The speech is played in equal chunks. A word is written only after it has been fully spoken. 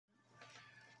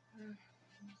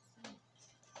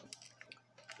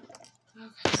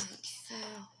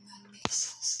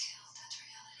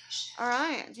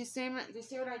Alright, do you see what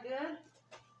I did?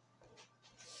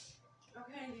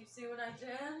 Okay, do you see what I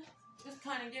did? Just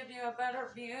kind of give you a better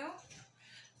view.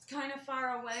 It's kind of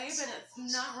far away, but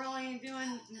it's not really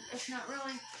doing, it's not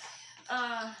really,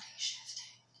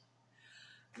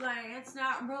 like, it's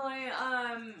not really,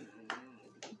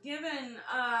 giving,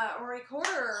 a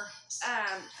recorder,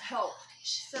 help.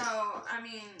 So, I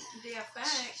mean, the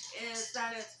effect is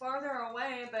that it's farther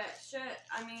away, but shit,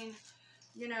 I mean,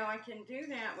 you know, I can do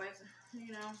that with,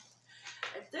 you know,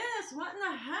 this, what in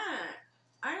the heck?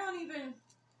 I don't even,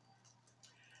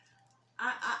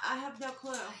 I have no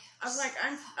clue. I was like,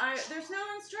 there's no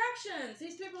instructions.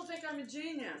 These people think I'm a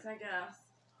genius, I guess.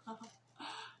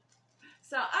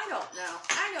 So, I don't know.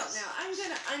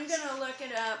 I'm gonna look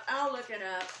it up. I'll look it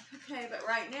up. Okay, but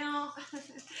right now,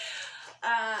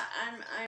 I'm